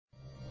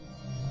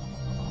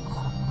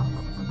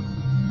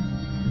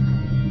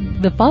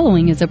The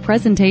following is a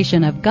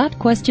presentation of Got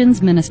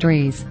Questions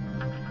Ministries.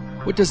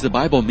 What does the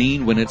Bible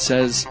mean when it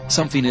says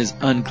something is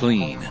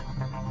unclean?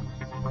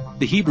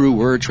 The Hebrew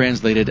word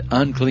translated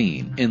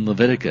unclean in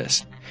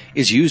Leviticus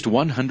is used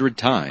 100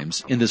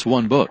 times in this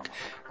one book,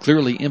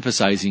 clearly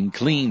emphasizing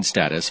clean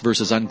status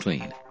versus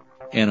unclean.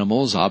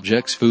 Animals,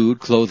 objects, food,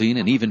 clothing,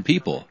 and even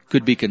people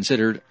could be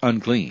considered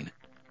unclean.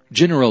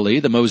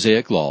 Generally, the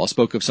Mosaic Law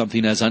spoke of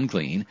something as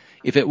unclean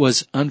if it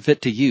was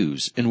unfit to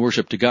use in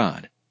worship to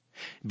God.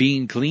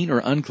 Being clean or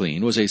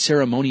unclean was a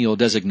ceremonial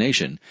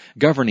designation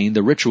governing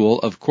the ritual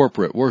of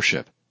corporate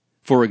worship.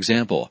 For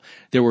example,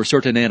 there were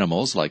certain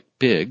animals, like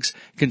pigs,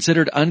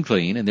 considered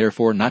unclean and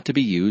therefore not to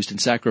be used in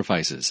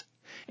sacrifices.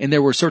 And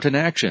there were certain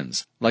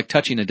actions, like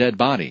touching a dead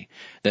body,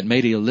 that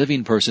made a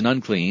living person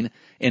unclean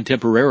and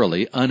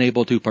temporarily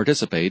unable to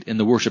participate in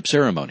the worship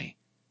ceremony.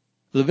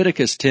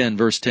 Leviticus 10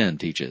 verse 10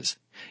 teaches,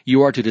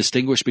 "You are to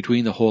distinguish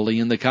between the holy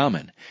and the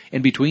common,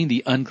 and between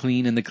the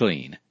unclean and the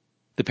clean."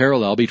 The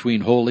parallel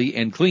between holy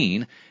and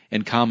clean,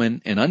 and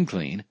common and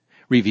unclean,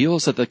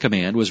 reveals that the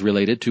command was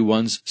related to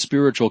one's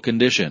spiritual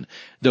condition,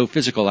 though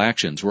physical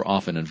actions were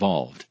often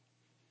involved.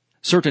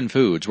 Certain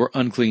foods were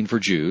unclean for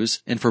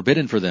Jews and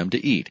forbidden for them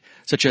to eat,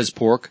 such as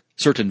pork,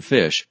 certain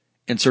fish,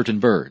 and certain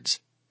birds.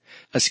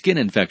 A skin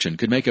infection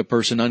could make a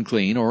person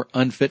unclean or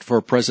unfit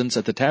for presence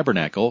at the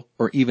tabernacle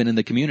or even in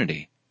the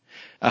community.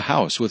 A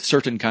house with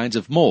certain kinds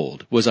of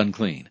mold was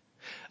unclean.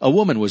 A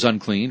woman was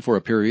unclean for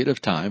a period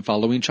of time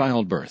following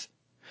childbirth.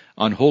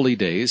 On holy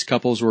days,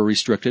 couples were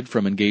restricted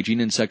from engaging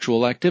in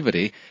sexual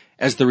activity,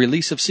 as the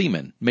release of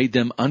semen made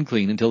them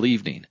unclean until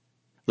evening.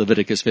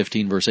 Leviticus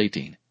 15 verse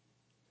 18.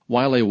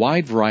 While a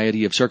wide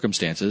variety of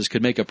circumstances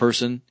could make a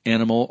person,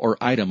 animal, or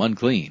item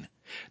unclean,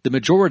 the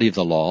majority of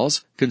the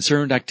laws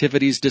concerned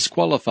activities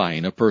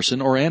disqualifying a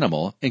person or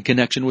animal in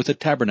connection with the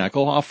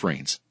tabernacle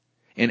offerings.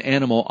 An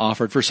animal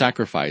offered for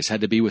sacrifice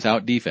had to be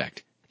without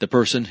defect. The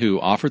person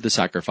who offered the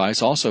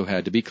sacrifice also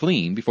had to be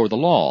clean before the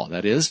law,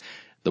 that is,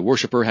 the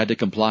worshiper had to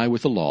comply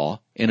with the law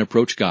and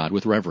approach God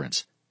with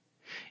reverence.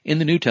 In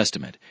the New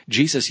Testament,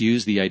 Jesus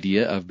used the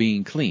idea of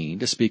being clean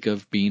to speak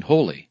of being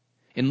holy.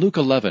 In Luke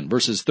 11,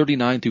 verses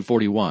 39 through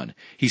 41,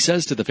 he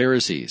says to the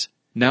Pharisees,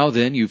 "Now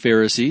then, you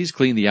Pharisees,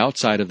 clean the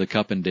outside of the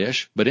cup and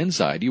dish, but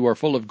inside you are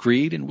full of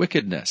greed and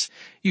wickedness.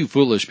 You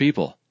foolish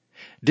people!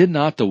 Did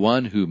not the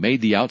one who made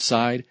the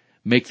outside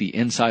make the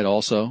inside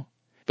also?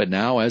 But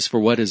now, as for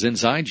what is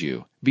inside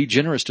you, be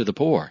generous to the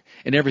poor,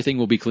 and everything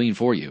will be clean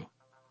for you."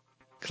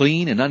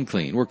 Clean and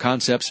unclean were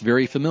concepts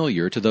very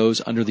familiar to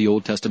those under the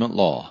Old Testament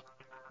law.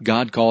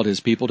 God called His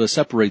people to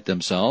separate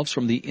themselves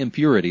from the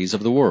impurities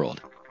of the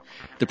world.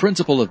 The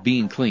principle of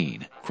being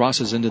clean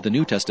crosses into the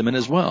New Testament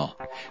as well,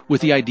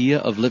 with the idea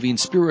of living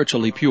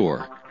spiritually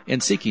pure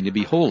and seeking to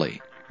be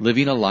holy,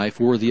 living a life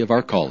worthy of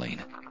our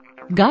calling.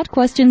 Got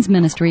Questions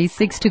Ministries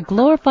seeks to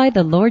glorify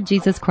the Lord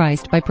Jesus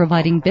Christ by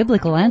providing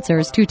biblical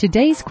answers to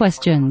today's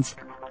questions.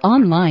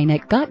 Online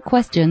at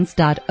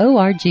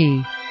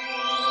GotQuestions.org.